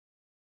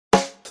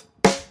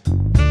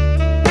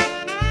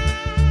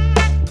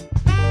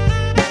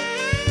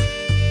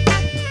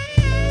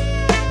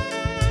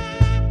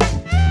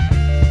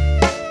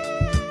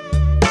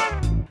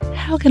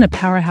can a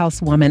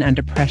powerhouse woman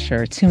under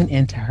pressure tune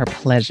into her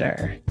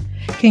pleasure?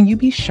 Can you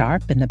be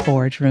sharp in the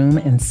boardroom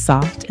and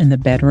soft in the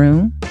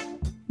bedroom?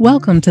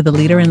 Welcome to the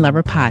Leader and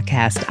Lover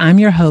podcast. I'm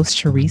your host,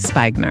 Cherie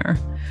Spigner.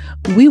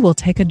 We will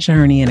take a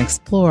journey and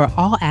explore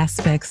all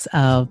aspects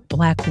of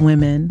Black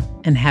women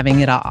and having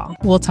it all.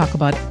 We'll talk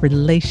about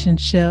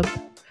relationship,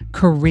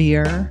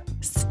 career,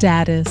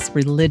 status,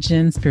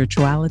 religion,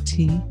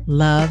 spirituality,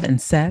 love,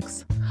 and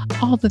sex,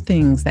 all the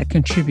things that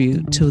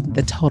contribute to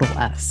the total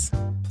us.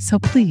 So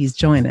please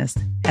join us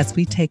as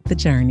we take the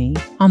journey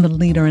on the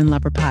Leader and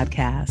Lover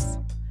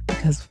podcast,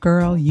 because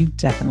girl, you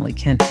definitely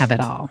can have it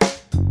all.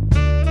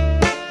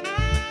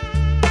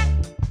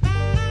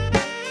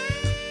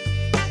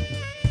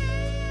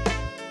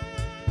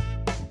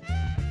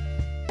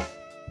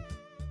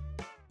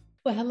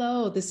 Well,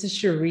 hello, this is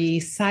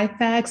Cherie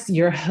Syphax,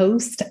 your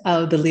host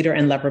of the Leader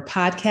and Lover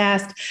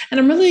podcast, and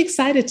I'm really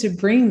excited to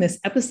bring this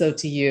episode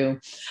to you.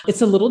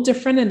 It's a little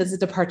different and it's a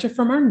departure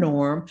from our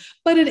norm,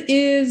 but it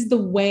is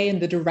the way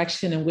and the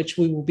direction in which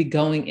we will be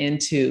going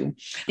into.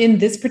 In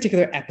this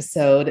particular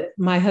episode,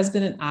 my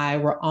husband and I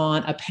were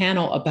on a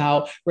panel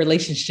about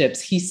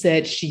relationships. He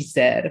said, she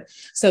said.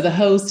 So the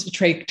host,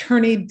 Trey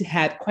Turney,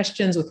 had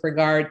questions with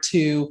regard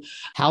to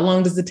how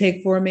long does it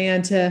take for a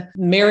man to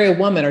marry a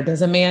woman, or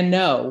does a man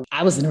know?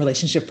 I was in a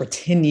relationship for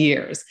 10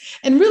 years.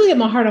 And really at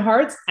my heart of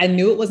hearts, I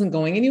knew it wasn't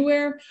going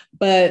anywhere,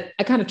 but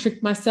I kind of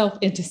tricked myself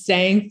into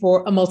staying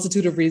for a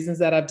multitude of reasons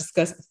that I've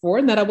discussed before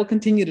and that I will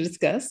continue to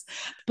discuss.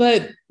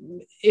 But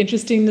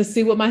interesting to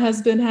see what my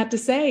husband had to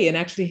say. And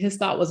actually his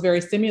thought was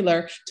very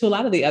similar to a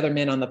lot of the other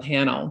men on the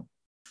panel.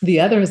 The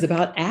other is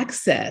about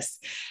access.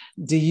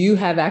 Do you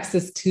have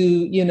access to,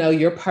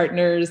 your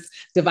partner's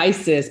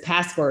devices,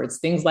 passwords,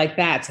 things like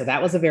that? So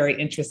that was a very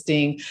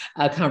interesting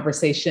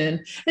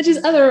conversation. And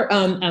just other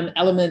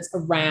elements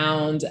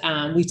around,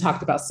 we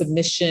talked about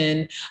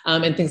submission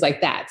and things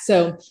like that.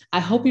 So I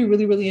hope you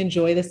really, really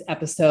enjoy this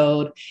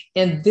episode.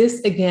 And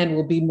this, again,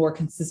 will be more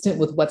consistent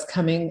with what's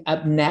coming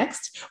up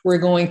next. We're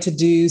going to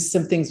do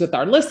some things with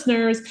our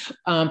listeners.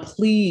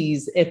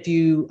 Please, if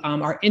you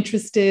are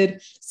interested,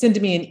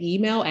 send me an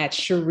email at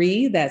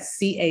Cherie, that's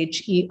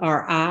Cheri,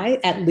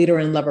 at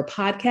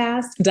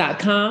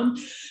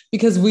leaderandloverpodcast.com,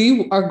 because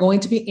we are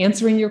going to be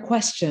answering your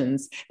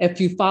questions.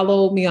 If you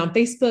follow me on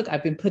Facebook,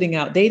 I've been putting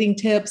out dating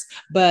tips,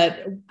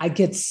 but I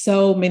get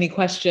so many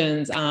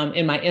questions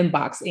in my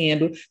inbox,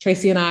 and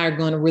Tracy and I are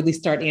going to really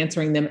start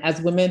answering them. As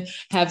women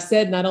have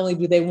said, not only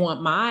do they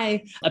want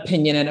my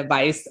opinion and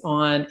advice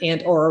on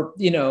or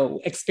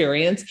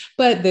experience,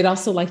 but they'd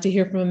also like to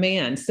hear from a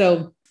man.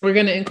 So we're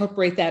going to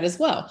incorporate that as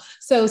well.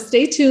 So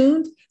stay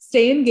tuned.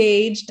 Stay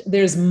engaged.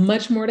 There's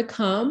much more to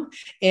come.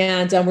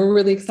 And we're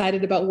really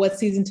excited about what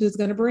season 2 is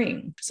going to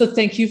bring. So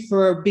thank you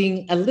for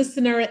being a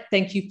listener.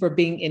 Thank you for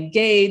being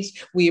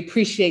engaged. We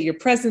appreciate your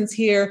presence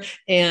here,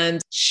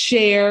 and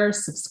share,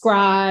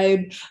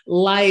 subscribe,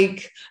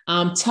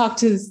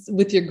 talk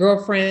with your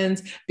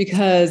girlfriends,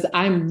 because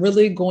I'm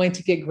really going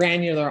to get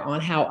granular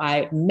on how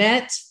I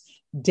met,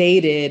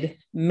 dated,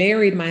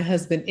 married my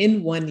husband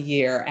in 1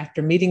 year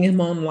after meeting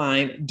him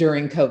online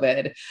during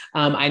COVID.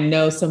 I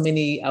know so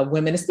many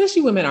women,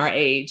 especially women our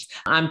age,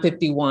 I'm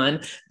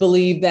 51,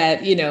 believe that,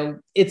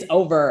 it's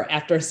over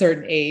after a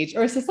certain age,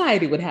 or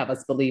society would have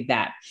us believe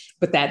that,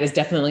 but that is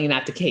definitely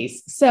not the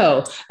case.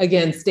 So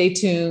again, stay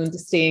tuned,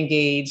 stay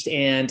engaged,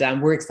 and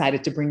we're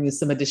excited to bring you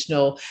some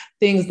additional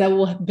things that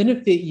will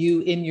benefit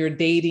you in your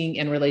dating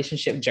and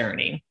relationship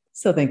journey.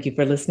 So thank you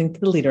for listening to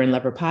the Leader and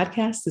Lover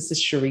podcast. This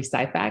is Cherie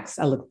Syphax.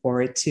 I look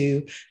forward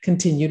to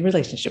continued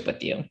relationship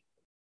with you.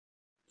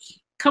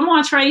 Come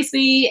on,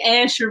 Tracy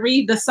and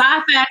Cherie. The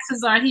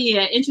Syphaxes are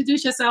here.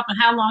 Introduce yourself,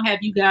 and how long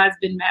have you guys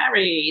been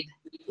married?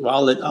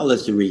 Well, I'll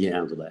let Cherie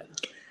handle that.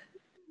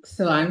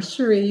 So I'm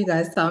Cherie. You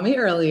guys saw me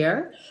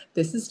earlier.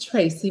 This is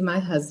Tracy, my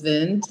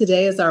husband.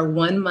 Today is our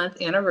 1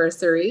 month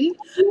anniversary.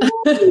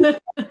 And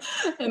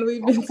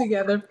we've been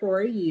together for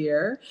a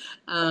year.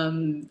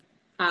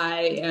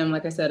 I am,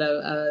 like I said,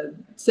 a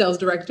sales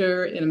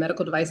director in a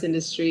medical device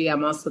industry.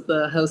 I'm also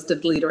the host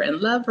of Leader and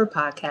Lover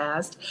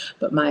podcast,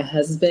 but my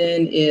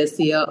husband is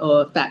CEO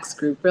of Fax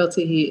Group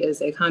Realty. He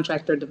is a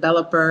contractor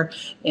developer,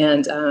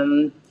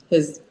 and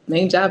his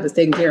main job is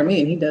taking care of me,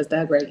 and he does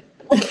that great.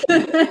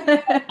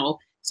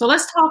 So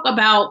let's talk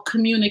about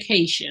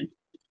communication,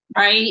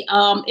 right?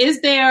 Is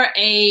there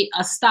a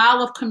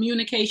style of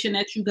communication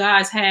that you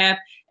guys have?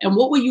 And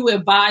what will you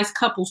advise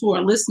couples who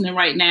are listening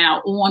right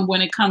now on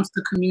when it comes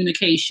to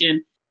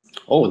communication?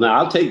 Oh, now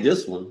I'll take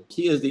this one.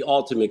 She is the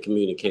ultimate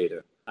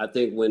communicator. I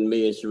think when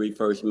me and Cherie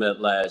first met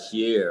last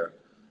year,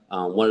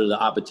 one of the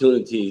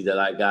opportunities that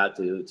I got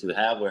to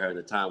have with her at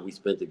the time we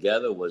spent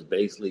together was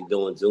basically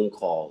doing Zoom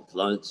calls,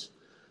 lunch,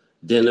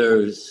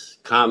 dinners,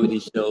 comedy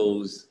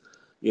shows,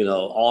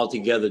 all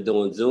together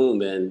doing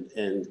Zoom,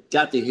 and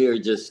got to hear her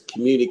just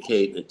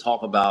communicate and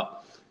talk about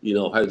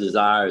her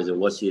desires and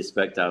what she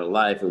expects out of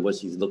life and what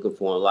she's looking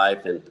for in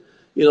life. And,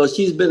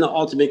 she's been the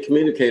ultimate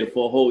communicator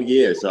for a whole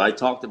year. So I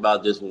talked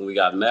about this when we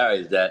got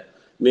married, that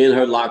me and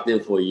her locked in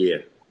for a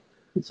year.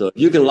 So if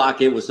you can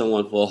lock in with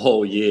someone for a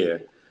whole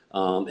year,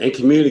 and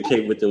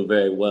communicate with them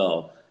very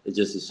well. And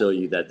just to show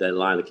you that that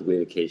line of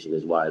communication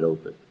is wide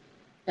open.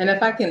 And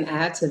if I can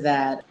add to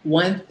that,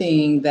 one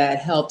thing that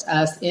helped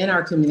us in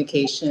our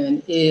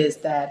communication is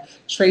that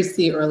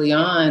Tracy early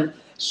on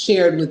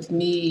shared with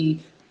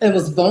me and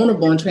was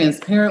vulnerable and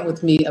transparent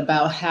with me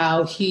about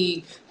how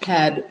he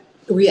had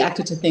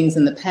reacted to things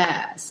in the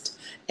past.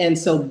 And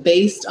so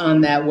based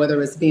on that,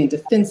 whether it's being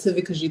defensive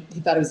because he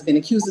thought he was being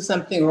accused of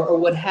something or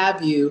what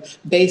have you,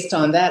 based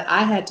on that,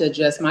 I had to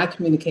adjust my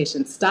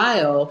communication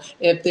style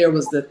if there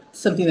was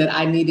something that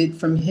I needed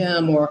from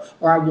him or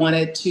I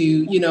wanted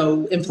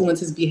to,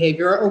 influence his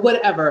behavior or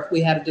whatever. If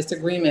we had a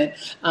disagreement,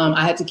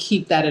 I had to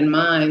keep that in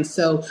mind.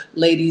 So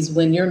ladies,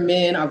 when your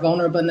men are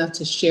vulnerable enough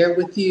to share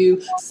with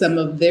you some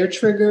of their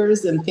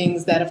triggers and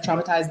things that have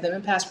traumatized them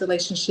in past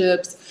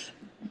relationships,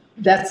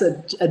 that's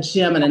a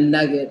gem and a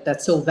nugget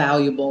that's so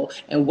valuable.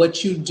 And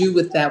what you do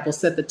with that will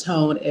set the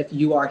tone if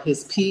you are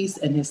his peace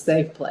and his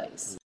safe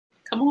place.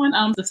 Come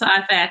on, the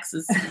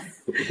Syfaxes.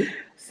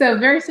 So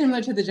very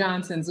similar to the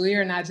Johnsons, we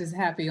are not just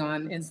happy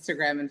on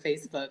Instagram and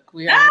Facebook.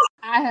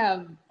 I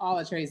have all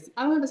of Tracy.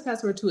 I don't have his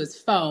password to his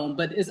phone,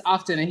 but it's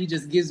often, and he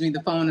just gives me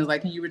the phone and is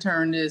like, can you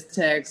return this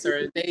text?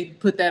 Or they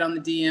put that on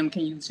the DM,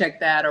 can you check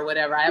that or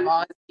whatever? I have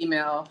all his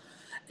email.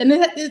 And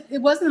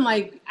it wasn't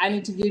like, I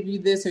need to give you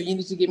this or you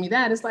need to give me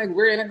that. It's like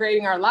we're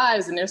integrating our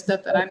lives and there's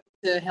stuff that I need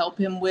to help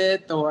him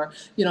with or,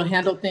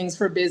 handle things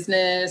for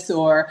business.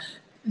 Or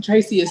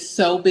Tracy is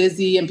so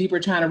busy and people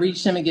are trying to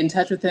reach him and get in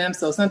touch with him.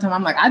 So sometimes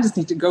I'm like, I just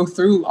need to go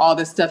through all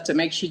this stuff to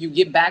make sure you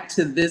get back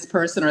to this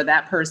person or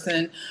that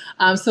person.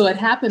 So it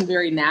happened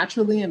very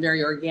naturally and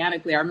very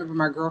organically. I remember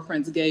my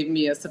girlfriends gave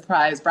me a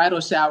surprise bridal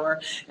shower.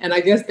 And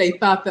I guess they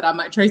thought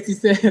that Tracy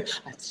said,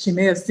 she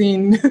may have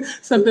seen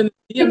something in the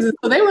DMs.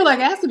 So they were like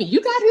asking me,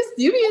 you be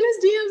in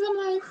his DMs?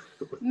 I'm like,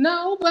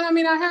 no, but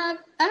I have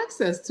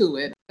access to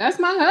it. That's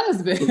my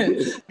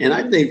husband. And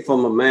I think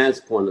from a man's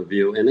point of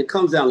view, and it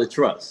comes down to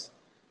trust.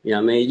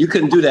 You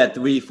couldn't do that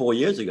 3-4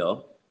 years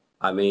ago.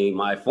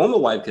 My former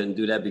wife couldn't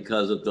do that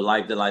because of the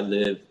life that I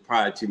lived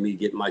prior to me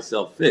getting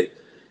myself fixed.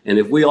 And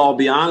if we all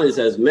be honest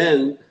as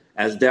men,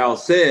 as Daryl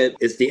said,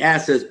 it's the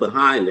assets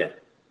behind that.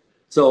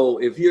 So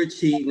if you're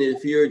cheating,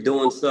 if you're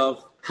doing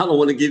stuff, I don't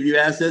want to give you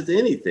access to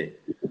anything.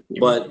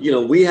 But,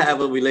 we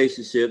have a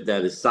relationship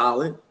that is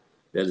solid,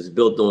 that is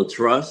built on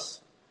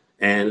trust.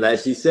 And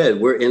as she said,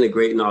 we're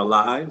integrating our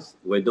lives.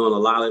 We're doing a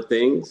lot of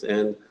things.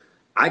 And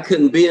I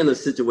couldn't be in a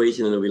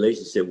situation in a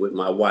relationship with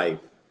my wife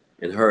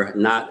and her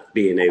not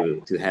being able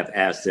to have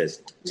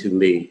access to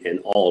me and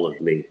all of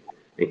me,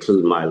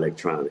 including my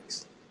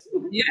electronics.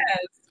 Yes,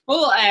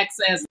 full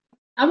access.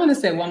 I want to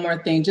say one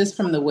more thing, just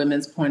from the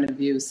women's point of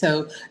view.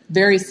 So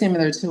very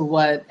similar to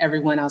what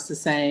everyone else is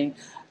saying.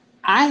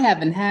 I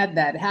haven't had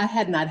that. I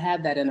had not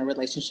had that in a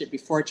relationship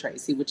before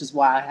Tracy, which is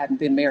why I hadn't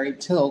been married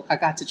till I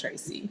got to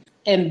Tracy.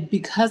 And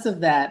because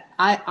of that,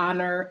 I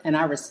honor and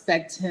I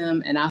respect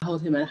him and I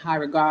hold him in high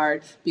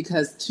regard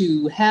because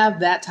to have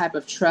that type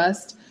of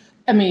trust,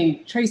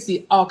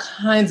 Tracy, all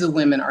kinds of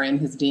women are in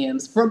his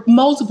DMs for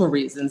multiple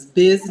reasons.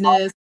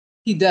 Business,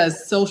 he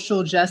does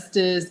social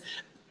justice,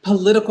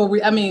 political.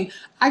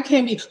 I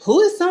can't be, who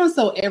is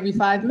so-and-so every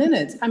 5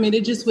 minutes?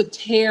 It just would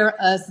tear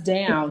us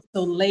down.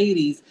 So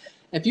ladies,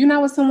 if you're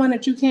not with someone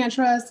that you can't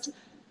trust,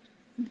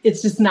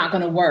 it's just not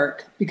going to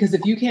work. Because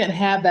if you can't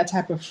have that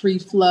type of free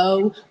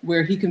flow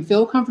where he can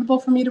feel comfortable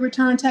for me to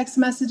return text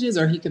messages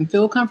or he can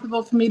feel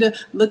comfortable for me to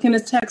look in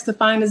his text to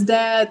find his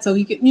dad. So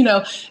he can,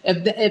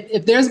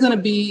 if there's going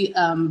to be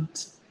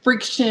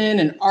friction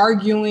and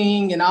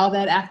arguing and all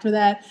that after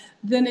that,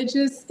 then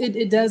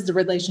it does the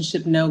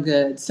relationship no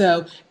good.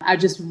 So I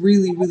just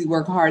really, really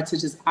work hard to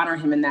just honor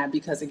him in that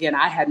because, again,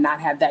 I had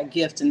not had that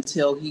gift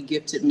until he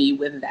gifted me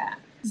with that.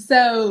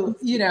 So,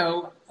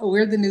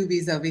 we're the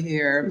newbies over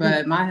here,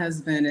 but my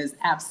husband is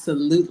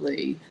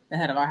absolutely the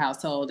head of our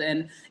household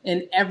and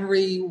in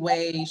every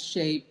way,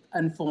 shape,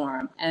 and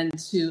form. And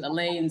to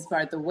Elaine's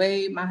part, the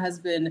way my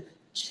husband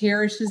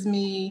cherishes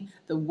me,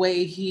 the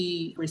way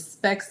he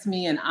respects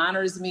me and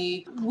honors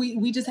me,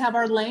 we just have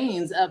our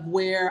lanes of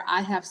where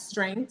I have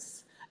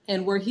strengths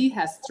and where he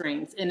has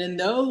strengths. And in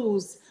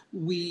those,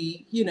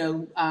 we,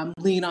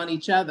 lean on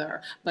each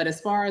other. But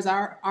as far as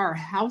our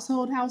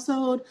household,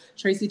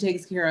 Tracy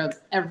takes care of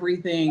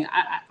everything.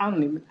 I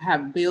don't even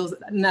have bills,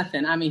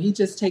 nothing. He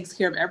just takes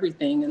care of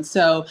everything. And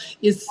so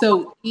it's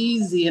so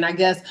easy. And I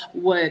guess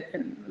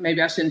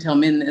maybe I shouldn't tell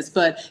men this,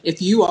 but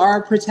if you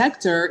are a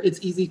protector, it's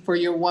easy for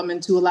your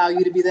woman to allow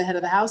you to be the head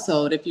of the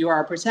household. If you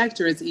are a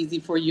protector, it's easy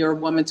for your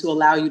woman to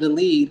allow you to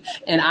lead.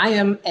 And I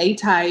am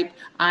A-type.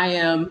 I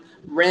am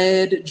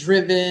red,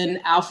 driven,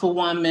 alpha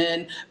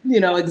woman,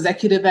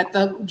 executive at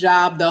the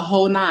job, the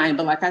whole nine.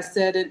 But like I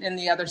said in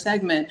the other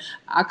segment,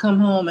 I come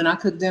home and I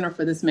cook dinner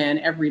for this man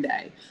every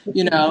day,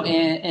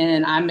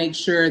 and I make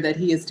sure that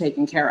he is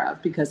taken care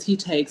of because he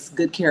takes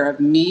good care of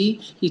me.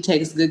 He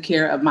takes good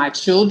care of my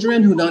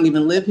children who don't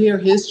even live here,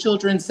 his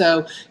children.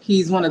 So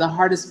he's one of the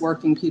hardest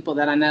working people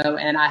that I know,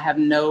 and I have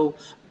no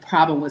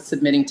problem with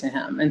submitting to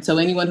him. And so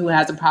anyone who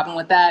has a problem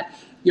with that,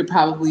 you're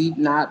probably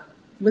not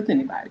with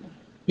anybody.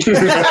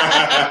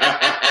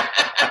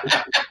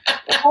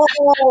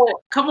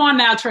 Oh, come on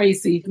now,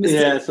 Tracy.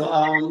 Yeah, so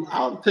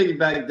I'll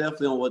piggyback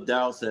definitely on what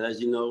Daryl said. As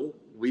you know,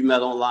 we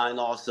met online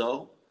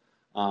also.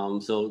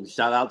 So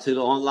shout out to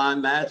the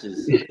online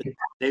matches.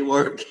 They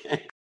work.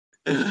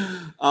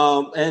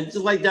 And just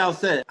like Daryl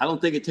said, I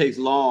don't think it takes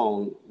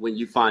long when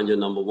you find your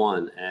number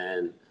one.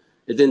 And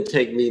it didn't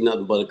take me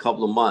nothing but a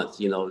couple of months.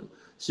 You know,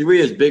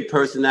 Sharia's big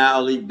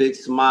personality, big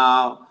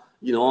smile.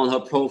 You know, on her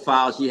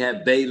profile, she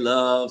had Bay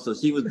Love. So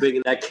she was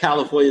bringing that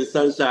California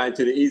sunshine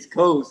to the East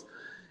Coast.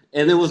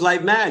 And it was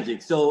like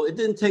magic. So it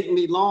didn't take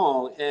me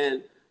long.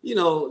 And, you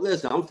know,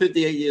 listen, I'm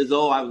 58 years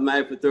old. I was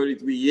married for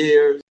 33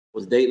 years.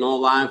 Was dating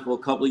online for a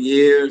couple of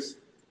years.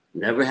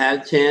 Never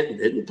had a chance.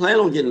 Didn't plan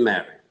on getting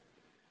married.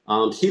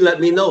 She let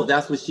me know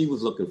that's what she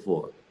was looking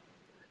for.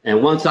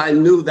 And once I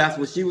knew that's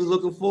what she was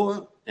looking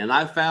for, and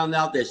I found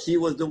out that she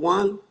was the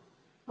one,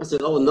 I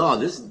said, oh, no,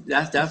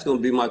 that's going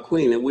to be my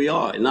queen. And we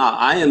are. And now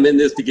I am in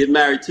this to get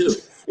married, too.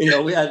 You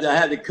know, I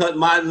had to cut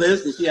my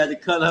list, and she had to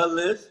cut her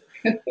list.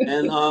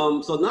 And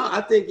so now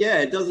I think, yeah,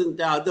 it doesn't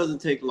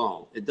take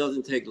long. It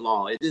doesn't take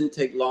long. It didn't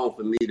take long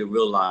for me to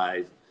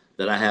realize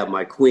that I have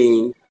my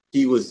queen.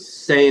 She was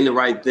saying the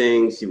right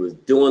things. She was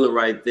doing the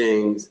right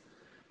things.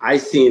 I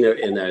seen her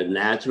in her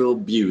natural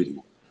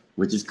beauty,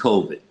 which is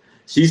COVID.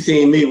 She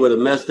seen me with a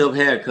messed up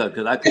haircut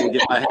because I couldn't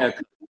get my hair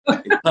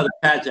cut and cut a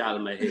patch out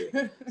of my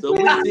hair. So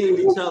we seen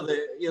each other,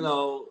 you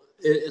know.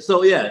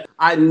 So yeah,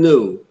 I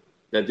knew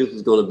that this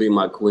was going to be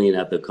my queen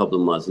after a couple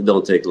of months. It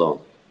don't take long.